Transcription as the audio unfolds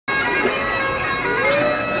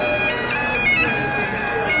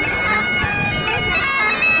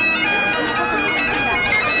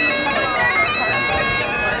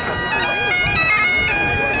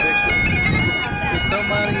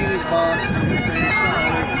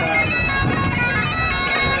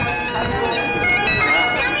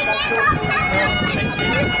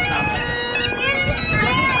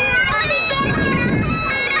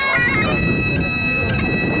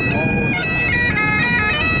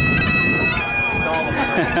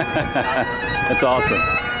That's awesome.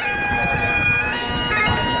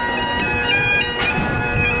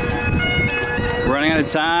 Running out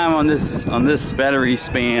of time on this battery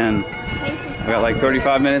span. I got like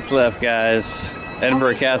 35 minutes left, guys.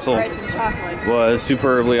 Edinburgh Castle was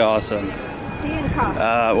superbly awesome.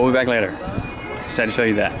 We'll be back later. Excited to show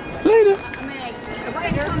you that. Later.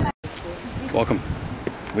 Welcome.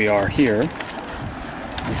 We are here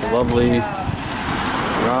at the lovely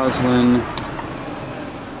Rosslyn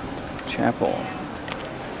Chapel,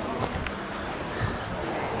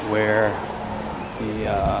 where there's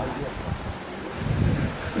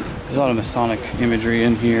a lot of Masonic imagery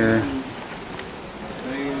in here.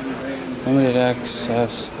 Limited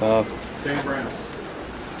access of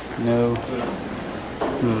no.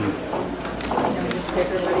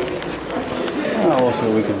 Oh, we'll see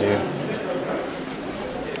what we can do.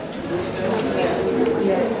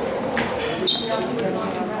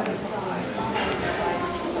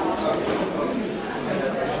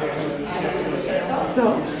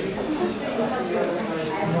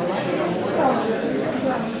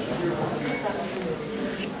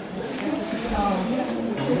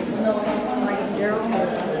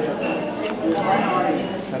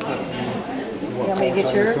 You want me to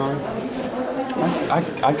get yours?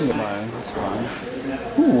 I can get mine. It's fine.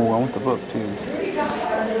 Ooh, I want the book too.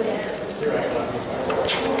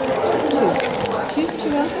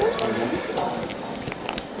 Two others?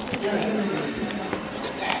 Look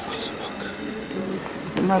at that. What's the book?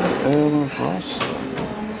 Another Earl of Rosslyn.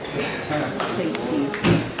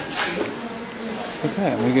 Okay,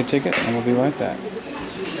 I'm gonna get a ticket and we'll be right back.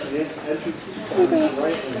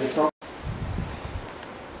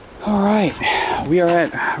 Alright, we are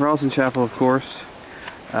at Rosslyn Chapel, of course.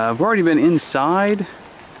 We've already been inside.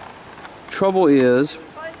 Trouble is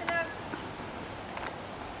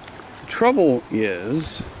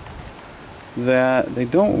that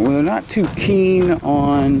they're not too keen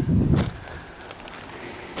on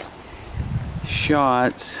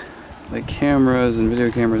shots, like cameras and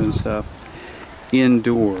video cameras and stuff,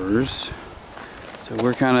 indoors. So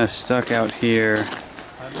we're kind of stuck out here.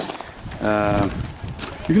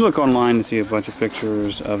 You can look online and see a bunch of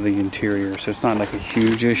pictures of the interior, so it's not like a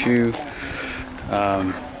huge issue.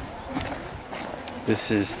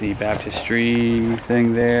 This is the baptistry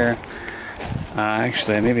thing there.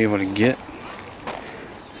 Actually, I may be able to get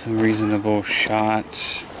some reasonable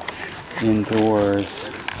shots indoors.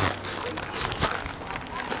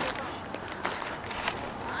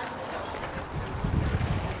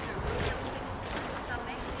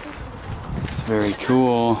 It's very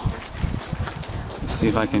cool. Let's see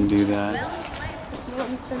if I can do that.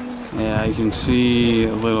 Yeah, you can see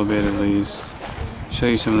a little bit at least. Show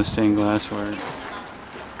you some of the stained glass work.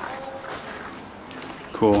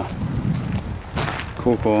 Cool.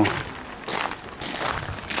 Cool.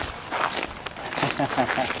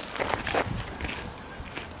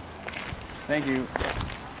 Thank you.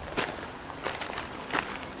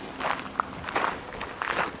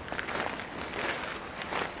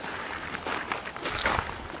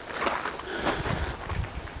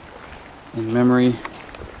 In memory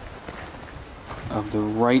of the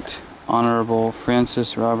Right Honorable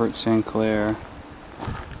Francis Robert St. Clair,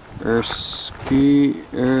 Erskine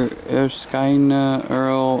Earl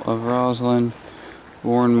of Rosslyn,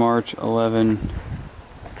 born March 11.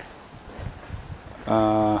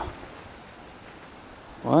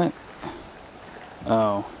 What?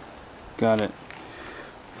 Oh, got it.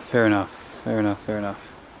 Fair enough. And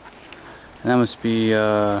that must be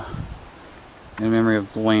in memory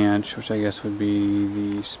of Blanche, which I guess would be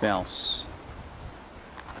the spouse.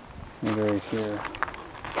 Maybe right here.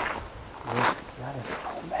 That is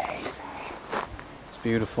amazing. It's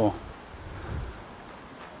beautiful.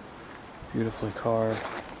 Beautifully carved.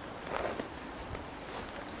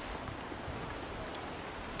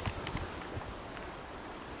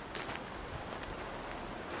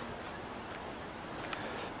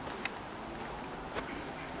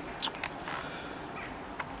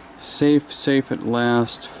 Safe at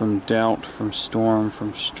last, from doubt, from storm,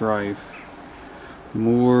 from strife,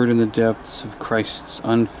 moored in the depths of Christ's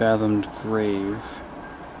unfathomed grave,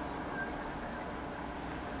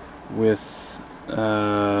 with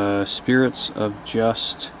spirits of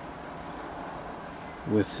just,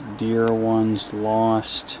 with dear ones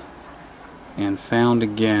lost and found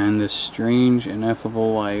again. This strange,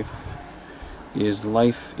 ineffable life is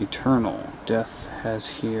life eternal. Death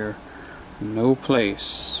has here no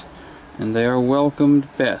place, and they are welcomed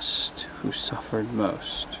best who suffered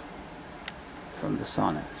most. From the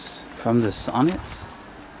sonnets. From the sonnets?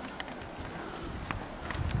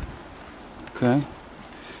 Okay.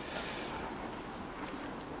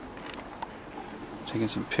 Taking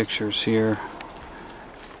some pictures here.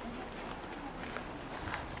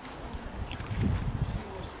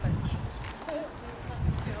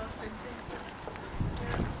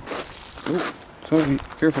 Oh, sorry,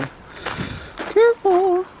 careful.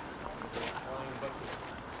 Careful!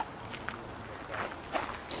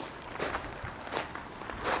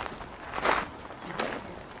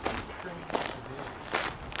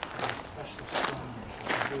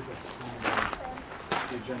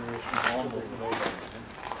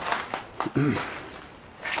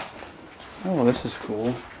 Oh, well, this is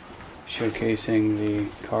cool. Showcasing the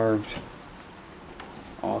carved,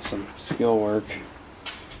 awesome skill work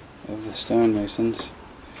of the stonemasons.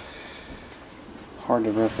 Hard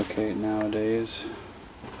to replicate nowadays.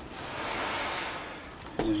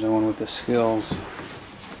 There's no one with the skills.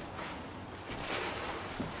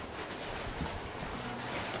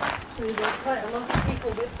 There's quite a lot of people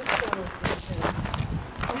with the skills these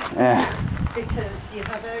days. Yeah. Because you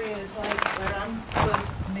have areas like where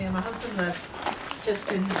me and my husband live,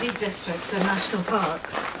 just in the Peak District, the national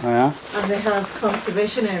parks. Oh, yeah? And they have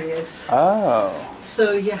conservation areas. Oh.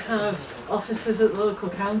 So you have officers at the local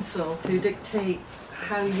council who dictate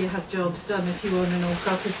how you have jobs done if you own an old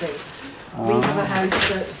property. We have a house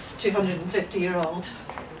that's 250-year-old.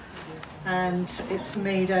 And it's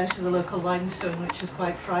made out of the local limestone, which is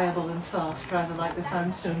quite friable and soft, rather like the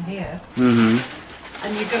sandstone here. Mm-hmm.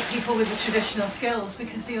 And you've got people with the traditional skills,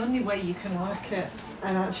 because the only way you can work it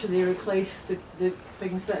and actually replace the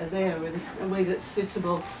things that are there with a way that's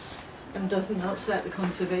suitable and doesn't upset the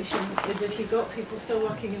conservation is if you've got people still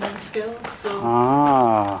working in those skills. So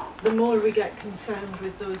the more we get concerned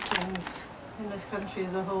with those things in this country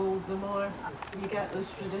as a whole, the more you get those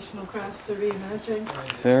traditional crafts are re-emerging.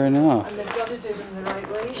 Fair enough. And they've got to do them the right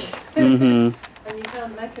way. Mm-hmm. And you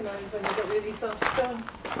can't mechanise when you've got really soft stone.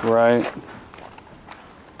 Right.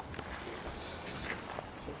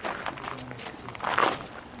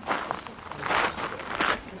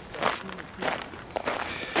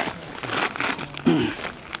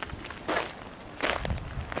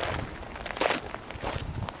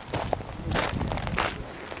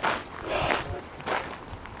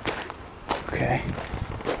 Okay.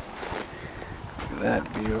 Look at that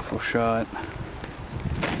beautiful shot.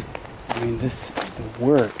 I mean, the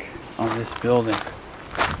work on this building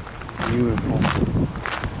is beautiful.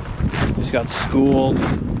 Just got schooled.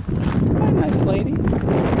 Hi, nice lady.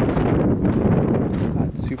 Not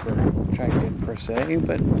super attractive per se,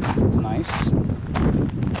 but nice.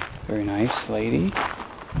 Very nice lady.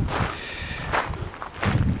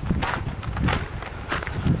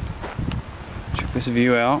 Check this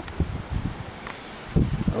view out.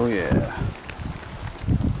 Oh yeah.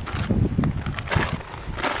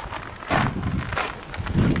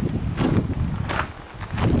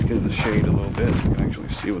 Let's get in the shade a little bit so we can actually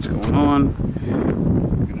see what's going on.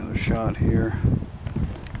 Get another shot here.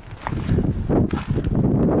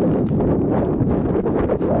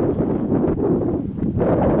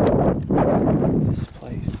 This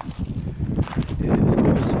place is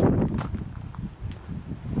awesome.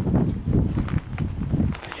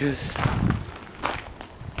 Just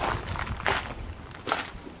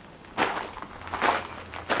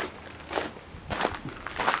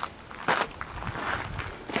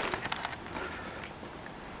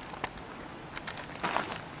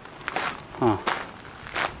huh.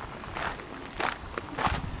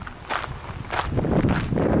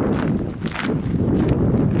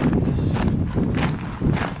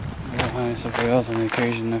 Somebody else on the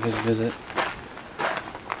occasion of his visit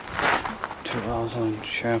to Rosslyn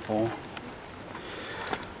Chapel,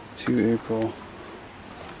 2 April,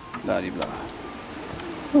 blah blah.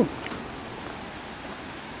 Ooh.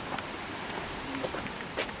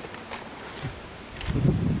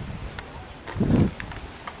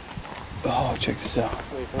 Oh, check this out.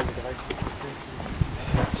 So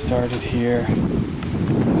it started here.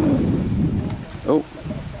 Oh.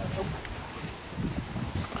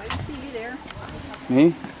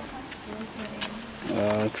 Me?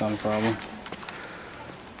 That's not a problem.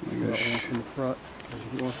 You want one from the front?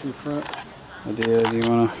 You want from the front? Do you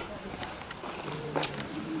want to?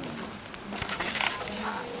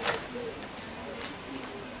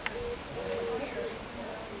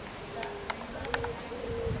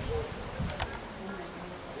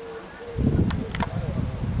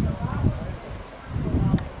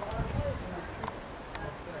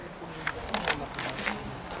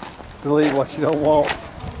 Delete what you don't want.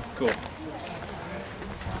 Cool.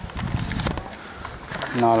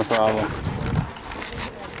 Not a problem.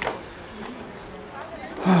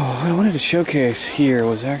 Oh, what I wanted to showcase here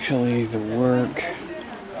was actually the work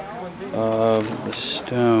of the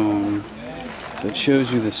stone. So it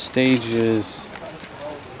shows you the stages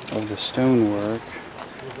of the stonework.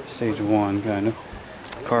 Stage 1, kind of.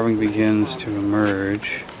 Carving begins to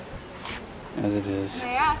emerge as it is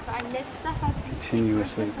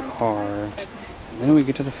continuously carved. And then we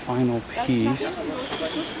get to the final piece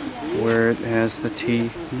where it has the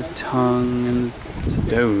teeth and the tongue and it's a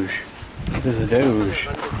doge. It is a doge.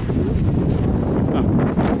 Huh.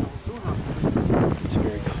 It's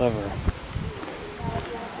very clever.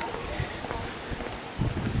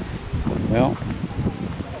 Well,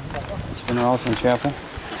 it's been Rosslyn Chapel.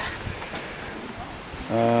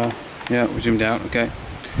 Yeah, we zoomed out, okay.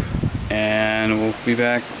 And we'll be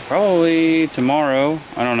back probably tomorrow.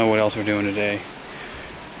 I don't know what else we're doing today.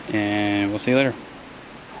 And we'll see you later.